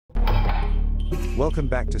Welcome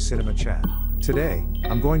back to Cinema Chat. Today,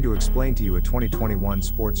 I'm going to explain to you a 2021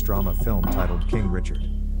 sports drama film titled King Richard.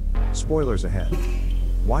 Spoilers ahead.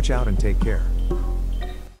 Watch out and take care.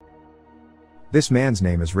 This man's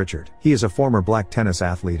name is Richard. He is a former black tennis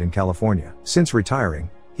athlete in California. Since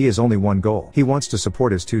retiring, he has only one goal. He wants to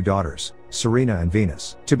support his two daughters, Serena and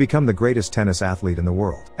Venus, to become the greatest tennis athlete in the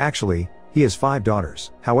world. Actually, he has 5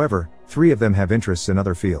 daughters. However, 3 of them have interests in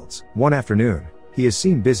other fields. One afternoon, he is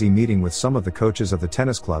seen busy meeting with some of the coaches of the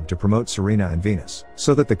tennis club to promote Serena and Venus,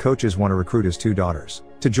 so that the coaches want to recruit his 2 daughters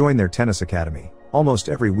to join their tennis academy. Almost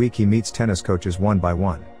every week he meets tennis coaches one by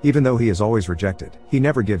one. Even though he is always rejected, he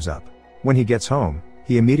never gives up. When he gets home,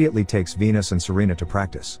 he immediately takes Venus and Serena to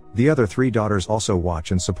practice. The other 3 daughters also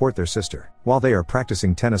watch and support their sister. While they are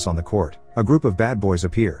practicing tennis on the court, a group of bad boys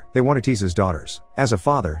appear. They want to tease his daughters. As a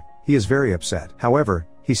father, he is very upset. However,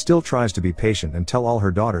 he still tries to be patient and tell all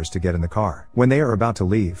her daughters to get in the car. When they are about to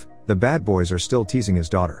leave, the bad boys are still teasing his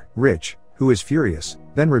daughter. Rich, who is furious,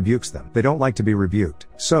 then rebukes them. They don't like to be rebuked,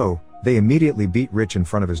 so they immediately beat Rich in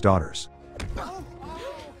front of his daughters.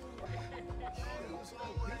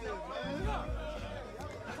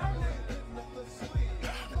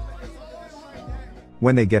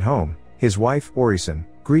 When they get home, his wife, Orison,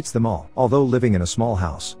 greets them all, although living in a small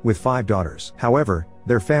house with 5 daughters. However,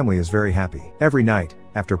 their family is very happy. Every night,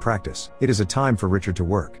 after practice, it is a time for Richard to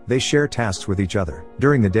work. They share tasks with each other.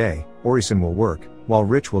 During the day, Orison will work, while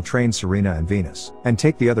Rich will train Serena and Venus, and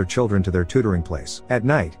take the other children to their tutoring place. At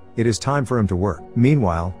night, it is time for him to work.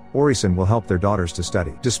 Meanwhile, Orison will help their daughters to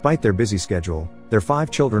study. Despite their busy schedule, their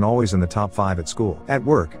 5 children always in the top 5 at school. At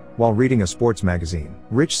work, while reading a sports magazine,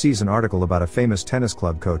 Rich sees an article about a famous tennis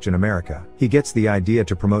club coach in America. He gets the idea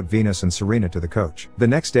to promote Venus and Serena to the coach. The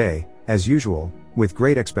next day, as usual, with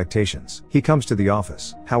great expectations, he comes to the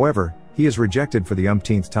office. However, he is rejected for the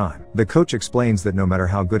umpteenth time. The coach explains that no matter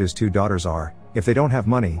how good his 2 daughters are, if they don't have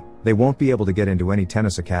money, they won't be able to get into any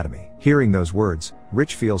tennis academy. Hearing those words,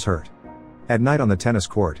 Rich feels hurt. At night on the tennis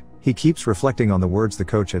court, he keeps reflecting on the words the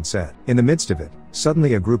coach had said. In the midst of it,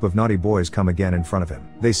 suddenly a group of naughty boys come again in front of him.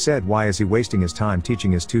 They said why is he wasting his time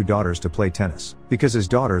teaching his 2 daughters to play tennis? Because his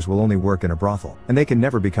daughters will only work in a brothel, and they can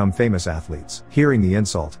never become famous athletes. Hearing the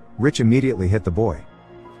insult, Rich immediately hit the boy.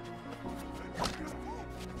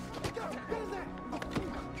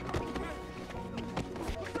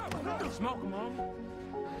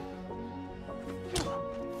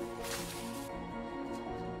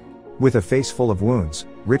 With a face full of wounds,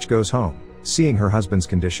 Rich goes home. Seeing her husband's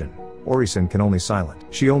condition, Orison can only silent.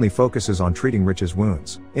 She only focuses on treating Rich's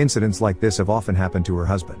wounds. Incidents like this have often happened to her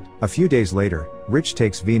husband. A few days later, Rich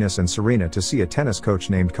takes Venus and Serena to see a tennis coach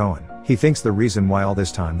named Cohen. He thinks the reason why all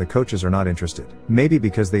this time the coaches are not interested, maybe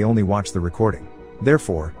because they only watch the recording.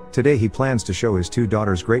 Therefore, today he plans to show his 2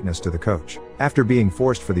 daughters' greatness to the coach. After being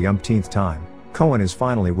forced for the umpteenth time, Cohen is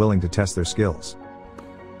finally willing to test their skills.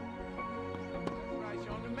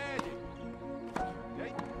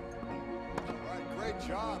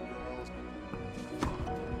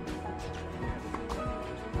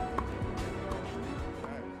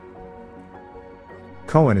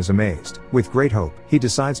 Cohen is amazed. With great hope, he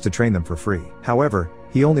decides to train them for free. However,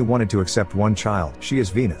 he only wanted to accept one child. She is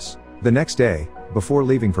Venus. The next day, before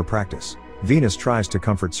leaving for practice, Venus tries to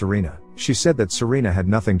comfort Serena. She said that Serena had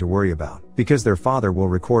nothing to worry about, because their father will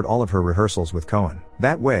record all of her rehearsals with Cohen.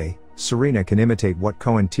 That way, Serena can imitate what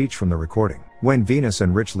Cohen teach from the recording. When Venus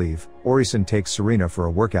and Rich leave, Orison takes Serena for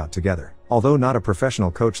a workout together. Although not a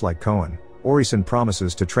professional coach like Cohen, Orison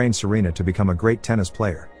promises to train Serena to become a great tennis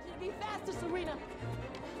player.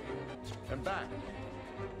 And back.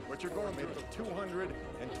 What you're going to make the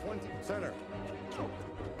 220 center.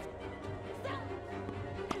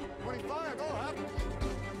 25, go up.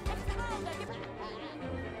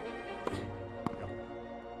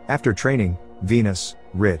 After training, Venus,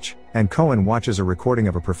 Rich, and Cohen watches a recording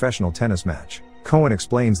of a professional tennis match. Cohen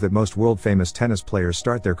explains that most world-famous tennis players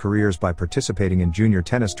start their careers by participating in junior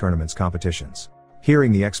tennis tournaments competitions.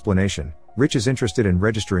 Hearing the explanation, Rich is interested in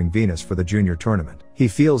registering Venus for the junior tournament. He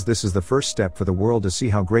feels this is the first step for the world to see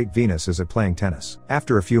how great Venus is at playing tennis.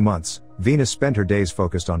 After a few months, Venus spent her days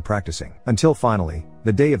focused on practicing, until finally,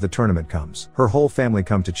 the day of the tournament comes. Her whole family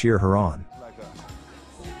come to cheer her on.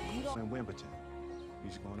 In Wimbledon. You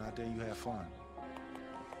just going out there, you have fun.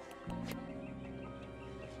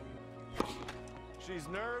 She's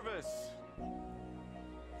nervous.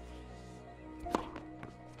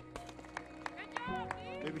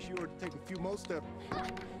 Maybe she ought to take a few more steps.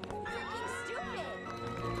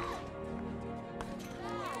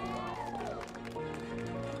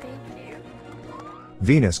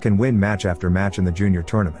 Venus can win match after match in the junior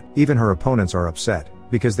tournament. Even her opponents are upset,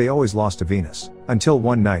 because they always lost to Venus. Until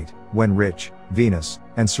one night, when Rich, Venus,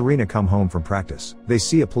 and Serena come home from practice. They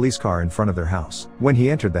see a police car in front of their house. When he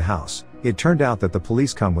entered the house, it turned out that the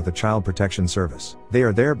police come with a child protection service. They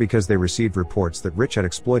are there because they received reports that Rich had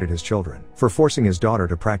exploited his children for forcing his daughter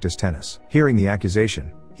to practice tennis. Hearing the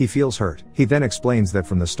accusation, he feels hurt. He then explains that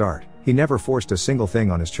from the start, he never forced a single thing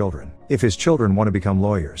on his children. If his children want to become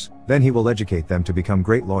lawyers, then he will educate them to become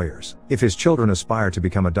great lawyers. If his children aspire to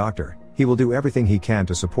become a doctor, he will do everything he can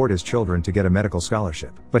to support his children to get a medical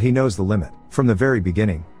scholarship. But he knows the limit. From the very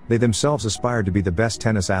beginning, they themselves aspired to be the best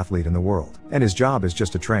tennis athlete in the world. And his job is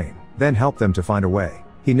just to train, then help them to find a way.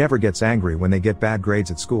 He never gets angry when they get bad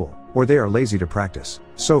grades at school, or they are lazy to practice.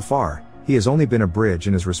 So far, he has only been a bridge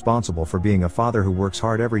and is responsible for being a father who works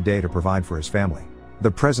hard every day to provide for his family.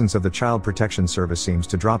 The presence of the Child Protection Service seems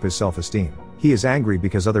to drop his self-esteem. He is angry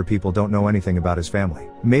because other people don't know anything about his family.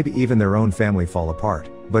 Maybe even their own family fall apart,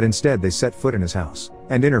 but instead they set foot in his house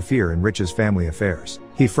and interfere in Rich's family affairs.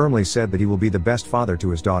 He firmly said that he will be the best father to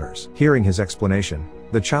his daughters. Hearing his explanation,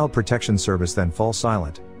 the Child Protection Service then falls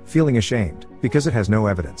silent, feeling ashamed, because it has no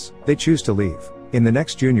evidence. They choose to leave. In the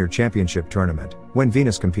next junior championship tournament, when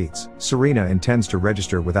Venus competes, Serena intends to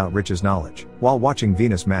register without Rich's knowledge. While watching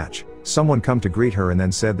Venus match, someone come to greet her and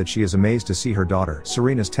then said that she is amazed to see her daughter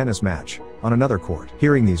Serena's tennis match on another court.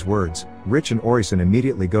 Hearing these words, Rich and Orison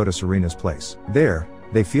immediately go to Serena's place. There,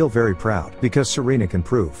 they feel very proud because Serena can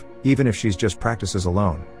prove, even if she's just practices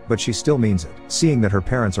alone, but she still means it. Seeing that her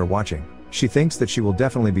parents are watching, she thinks that she will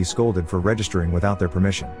definitely be scolded for registering without their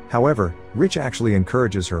permission. However, Rich actually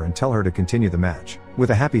encourages her and tell her to continue the match.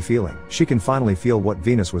 With a happy feeling, she can finally feel what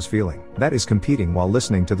Venus was feeling. That is competing while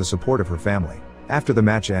listening to the support of her family. After the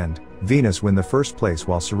match end, Venus win the first place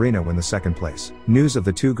while Serena win the second place. News of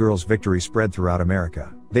the two girls' victory spread throughout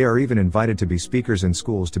America. They are even invited to be speakers in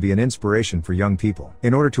schools to be an inspiration for young people,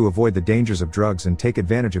 in order to avoid the dangers of drugs and take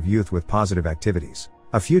advantage of youth with positive activities.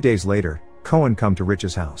 A few days later, Cohen come to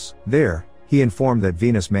Rich's house. There, he informed that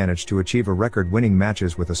Venus managed to achieve a record-winning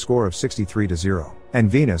matches with a score of 63-0, and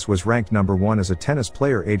Venus was ranked number 1 as a tennis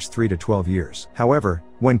player aged 3 to 12 years. However,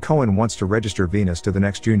 when Cohen wants to register Venus to the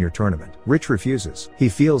next junior tournament, Rich refuses. He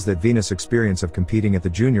feels that Venus' experience of competing at the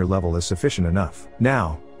junior level is sufficient enough.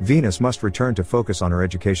 Now, Venus must return to focus on her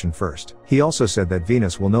education first. He also said that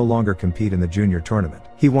Venus will no longer compete in the junior tournament.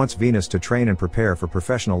 He wants Venus to train and prepare for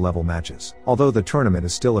professional level matches. Although the tournament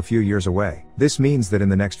is still a few years away, this means that in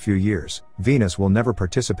the next few years, Venus will never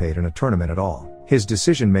participate in a tournament at all. His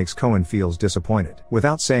decision makes Cohen feels disappointed.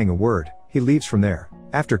 Without saying a word, he leaves from there.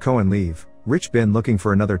 After Cohen leave, Rich been looking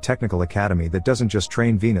for another technical academy that doesn't just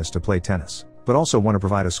train Venus to play tennis, but also want to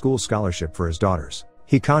provide a school scholarship for his daughters.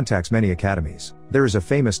 He contacts many academies. There is a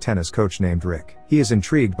famous tennis coach named Rick. He is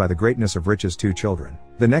intrigued by the greatness of Rich's two children.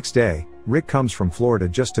 The next day, Rick comes from Florida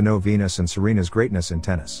just to know Venus and Serena's greatness in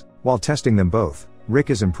tennis. While testing them both, Rick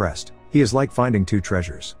is impressed. He is like finding two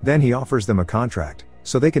treasures. Then he offers them a contract,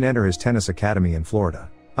 so they can enter his tennis academy in Florida.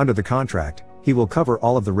 Under the contract, he will cover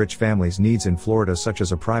all of the rich family's needs in Florida, such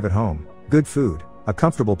as a private home, good food, a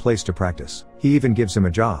comfortable place to practice. He even gives him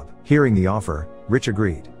a job. Hearing the offer, Rich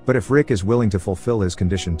agreed. But if Rick is willing to fulfill his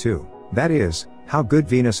condition too, that is, how good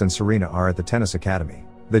Venus and Serena are at the tennis academy,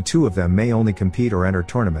 the two of them may only compete or enter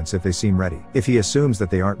tournaments if they seem ready. If he assumes that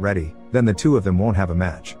they aren't ready, then the two of them won't have a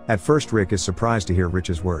match. At first, Rick is surprised to hear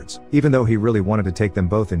Rich's words, even though he really wanted to take them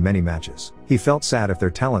both in many matches. He felt sad if their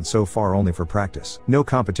talent so far only for practice, no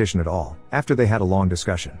competition at all. After they had a long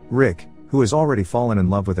discussion, Rick, who has already fallen in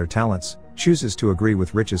love with their talents, chooses to agree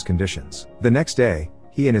with Rich's conditions. The next day,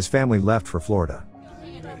 he and his family left for Florida.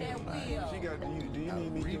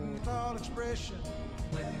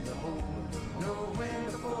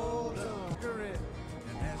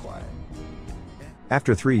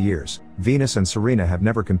 After 3 years, Venus and Serena have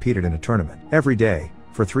never competed in a tournament. Every day,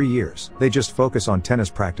 for 3 years, they just focus on tennis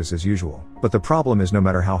practice as usual. But the problem is no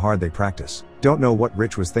matter how hard they practice, don't know what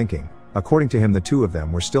Rich was thinking. According to him, the two of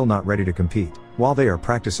them were still not ready to compete. While they are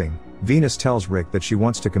practicing, Venus tells Rick that she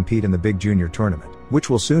wants to compete in the big junior tournament, which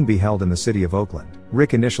will soon be held in the city of Oakland.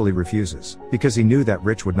 Rick initially refuses, because he knew that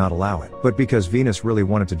Rich would not allow it. But because Venus really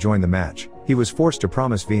wanted to join the match, he was forced to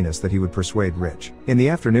promise Venus that he would persuade Rich. In the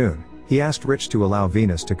afternoon, he asked Rich to allow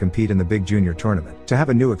Venus to compete in the big junior tournament, to have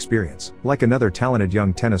a new experience, like another talented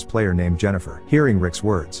young tennis player named Jennifer. Hearing Rick's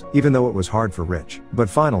words, even though it was hard for Rich, but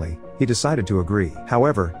finally, he decided to agree.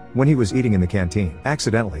 However, when he was eating in the canteen,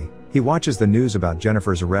 accidentally, he watches the news about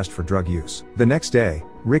Jennifer's arrest for drug use. The next day,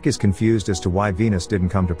 Rick is confused as to why Venus didn't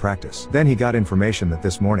come to practice. Then he got information that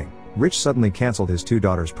this morning, Rich suddenly canceled his two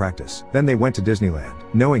daughters' practice. Then they went to Disneyland.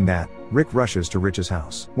 Knowing that, Rick rushes to Rich's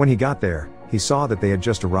house. When he got there, he saw that they had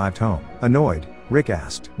just arrived home. Annoyed, Rick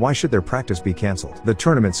asked. Why should their practice be cancelled? The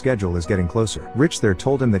tournament schedule is getting closer. Rich there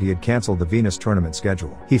told him that he had cancelled the Venus tournament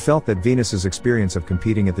schedule. He felt that Venus's experience of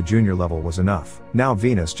competing at the junior level was enough. Now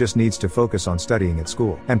Venus just needs to focus on studying at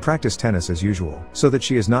school and practice tennis as usual, so that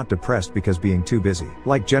she is not depressed because being too busy,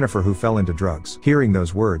 like Jennifer who fell into drugs. Hearing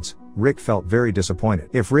those words, Rick felt very disappointed.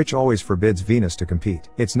 If Rich always forbids Venus to compete,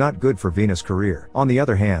 it's not good for Venus' career. On the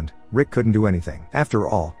other hand, Rick couldn't do anything. After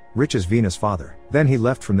all, Rich is Venus' father. Then he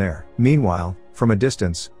left from there. Meanwhile, from a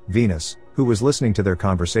distance, Venus, who was listening to their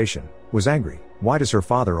conversation, was angry. Why does her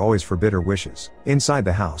father always forbid her wishes? Inside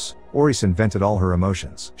the house, Orison vented all her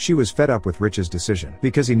emotions. She was fed up with Rich's decision,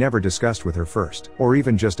 because he never discussed with her first, or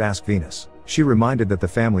even just asked Venus. She reminded that the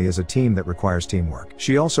family is a team that requires teamwork.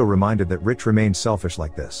 She also reminded that Rich remained selfish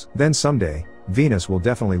like this. Then someday, Venus will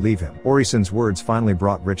definitely leave him. Orison's words finally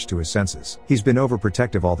brought Rich to his senses. He's been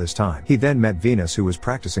overprotective all this time. He then met Venus, who was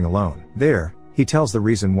practicing alone. There, he tells the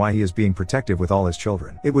reason why he is being protective with all his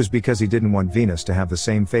children. It was because he didn't want Venus to have the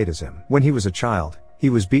same fate as him. When he was a child, he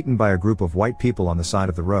was beaten by a group of white people on the side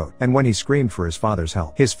of the road, and when he screamed for his father's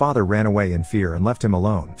help, his father ran away in fear and left him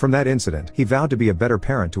alone. From that incident, he vowed to be a better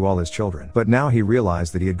parent to all his children. But now he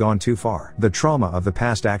realized that he had gone too far. The trauma of the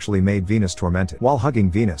past actually made Venus tormented. While hugging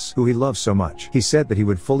Venus, who he loves so much, he said that he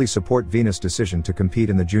would fully support Venus' decision to compete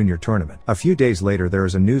in the junior tournament. A few days later, there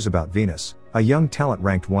is a news about Venus, a young talent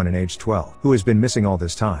ranked 1 in age 12, who has been missing all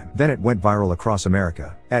this time. Then it went viral across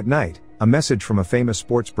America. At night, a message from a famous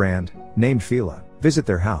sports brand, named Fila, visit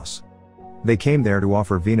their house. They came there to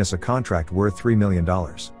offer Venus a contract worth $3 million.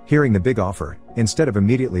 Hearing the big offer, instead of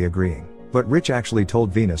immediately agreeing, but Rich actually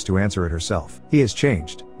told Venus to answer it herself. He has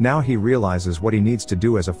changed. Now he realizes what he needs to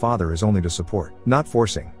do as a father is only to support, not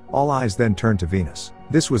forcing. All eyes then turned to Venus.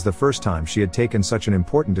 This was the first time she had taken such an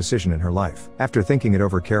important decision in her life. After thinking it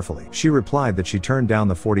over carefully, she replied that she turned down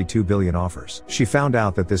the $42 billion offers. She found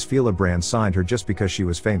out that this Fila brand signed her just because she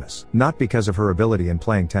was famous, not because of her ability in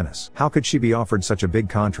playing tennis. How could she be offered such a big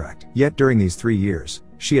contract? Yet during these 3 years,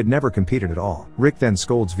 she had never competed at all. Rick then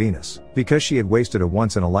scolds Venus, because she had wasted a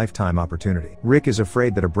once-in-a-lifetime opportunity. Rick is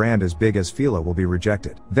afraid that a brand as big as Fila will be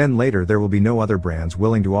rejected. Then later there will be no other brands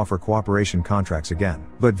willing to offer cooperation contracts again.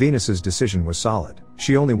 But Venus's decision was solid.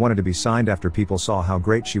 She only wanted to be signed after people saw how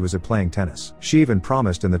great she was at playing tennis. She even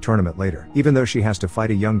promised in the tournament later, even though she has to fight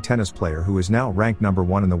a young tennis player who is now ranked number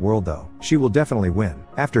 1 in the world though, she will definitely win.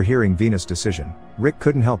 After hearing Venus' decision, Rick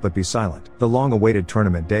couldn't help but be silent. The long-awaited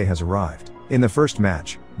tournament day has arrived. In the first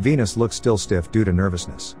match, Venus looks still stiff due to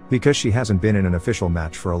nervousness, because she hasn't been in an official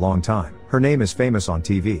match for a long time. Her name is famous on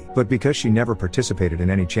TV, but because she never participated in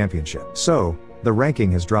any championship. So, the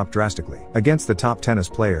ranking has dropped drastically. Against the top tennis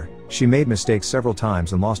player, she made mistakes several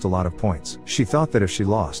times and lost a lot of points. She thought that if she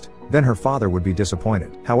lost, then her father would be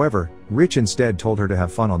disappointed. However, Rich instead told her to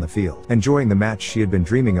have fun on the field, enjoying the match she had been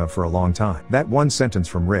dreaming of for a long time. That one sentence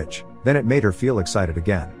from Rich, then it made her feel excited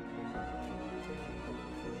again.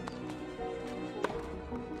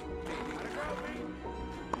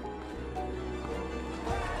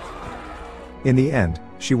 In the end,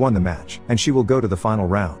 she won the match, and she will go to the final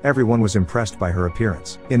round. Everyone was impressed by her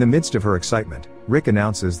appearance. In the midst of her excitement, Rick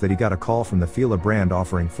announces that he got a call from the Fila brand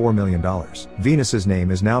offering $4 million. Venus's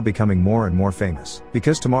name is now becoming more and more famous,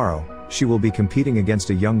 because tomorrow, she will be competing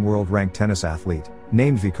against a young world-ranked tennis athlete,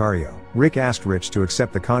 named Vicario. Rick asked Rich to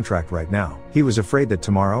accept the contract right now. He was afraid that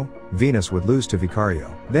tomorrow, Venus would lose to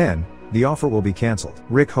Vicario. Then, the offer will be cancelled.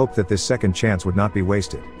 Rick hoped that this second chance would not be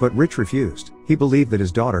wasted, but Rich refused. He believed that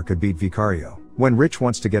his daughter could beat Vicario. When Rich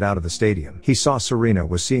wants to get out of the stadium, he saw Serena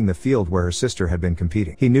was seeing the field where her sister had been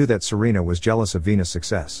competing. He knew that Serena was jealous of Venus'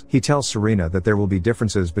 success. He tells Serena that there will be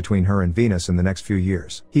differences between her and Venus in the next few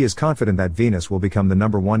years. He is confident that Venus will become the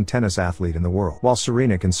number 1 tennis athlete in the world, while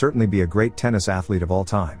Serena can certainly be a great tennis athlete of all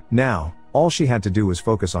time. Now, all she had to do was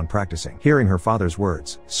focus on practicing. Hearing her father's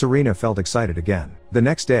words, Serena felt excited again. The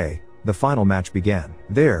next day, the final match began.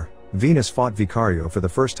 There, Venus fought Vicario for the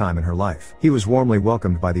first time in her life. He was warmly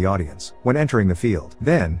welcomed by the audience when entering the field.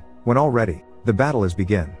 Then, when all ready, the battle is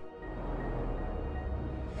begun.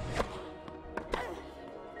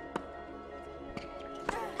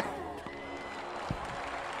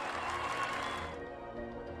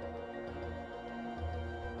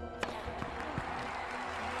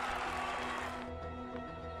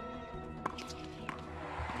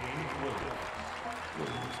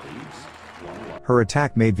 Her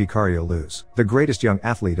attack made Vicario lose. The greatest young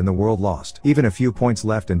athlete in the world lost. Even a few points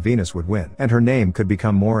left and Venus would win, and her name could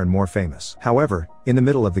become more and more famous. However, in the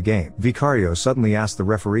middle of the game, Vicario suddenly asked the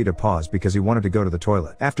referee to pause because he wanted to go to the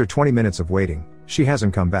toilet. After 20 minutes of waiting, she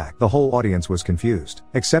hasn't come back. The whole audience was confused,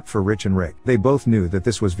 except for Rich and Rick. They both knew that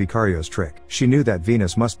this was Vicario's trick. She knew that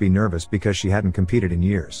Venus must be nervous because she hadn't competed in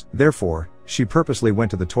years. Therefore, she purposely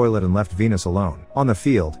went to the toilet and left Venus alone. On the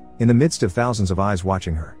field, in the midst of thousands of eyes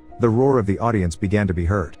watching her, the roar of the audience began to be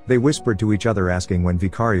heard. They whispered to each other asking when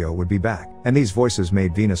Vicario would be back, and these voices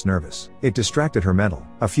made Venus nervous. It distracted her mental.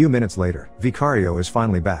 A few minutes later, Vicario is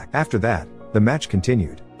finally back. After that, the match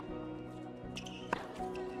continued.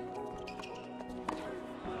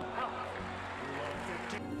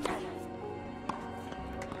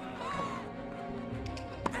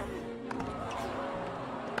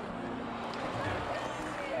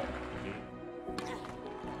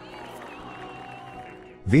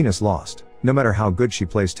 Venus lost. No matter how good she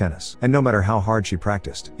plays tennis, and no matter how hard she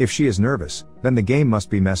practiced, if she is nervous, then the game must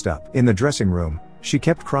be messed up. In the dressing room, she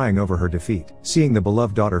kept crying over her defeat. Seeing the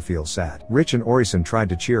beloved daughter feel sad, Rich and Orison tried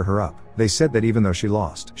to cheer her up. They said that even though she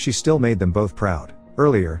lost, she still made them both proud.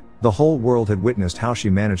 Earlier, the whole world had witnessed how she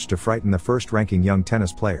managed to frighten the first-ranking young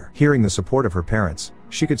tennis player. Hearing the support of her parents,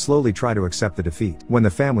 she could slowly try to accept the defeat. When the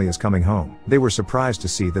family is coming home, they were surprised to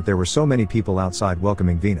see that there were so many people outside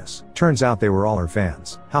welcoming Venus. Turns out they were all her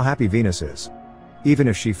fans. How happy Venus is. Even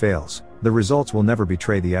if she fails, the results will never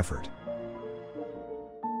betray the effort.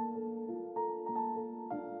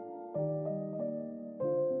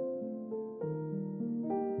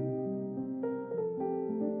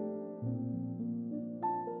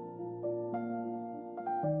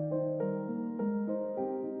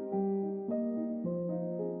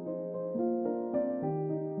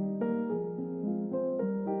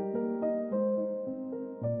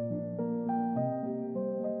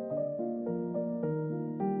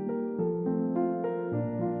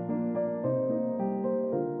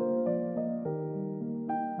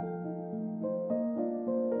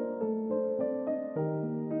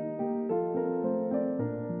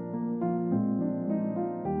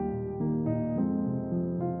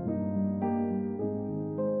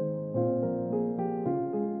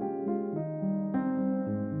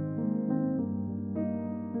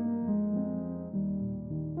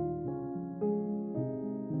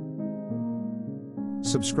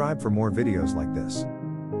 Subscribe for more videos like this.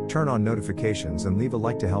 Turn on notifications and leave a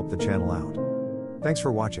like to help the channel out. Thanks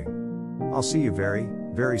for watching. I'll see you very,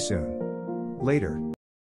 very soon. Later.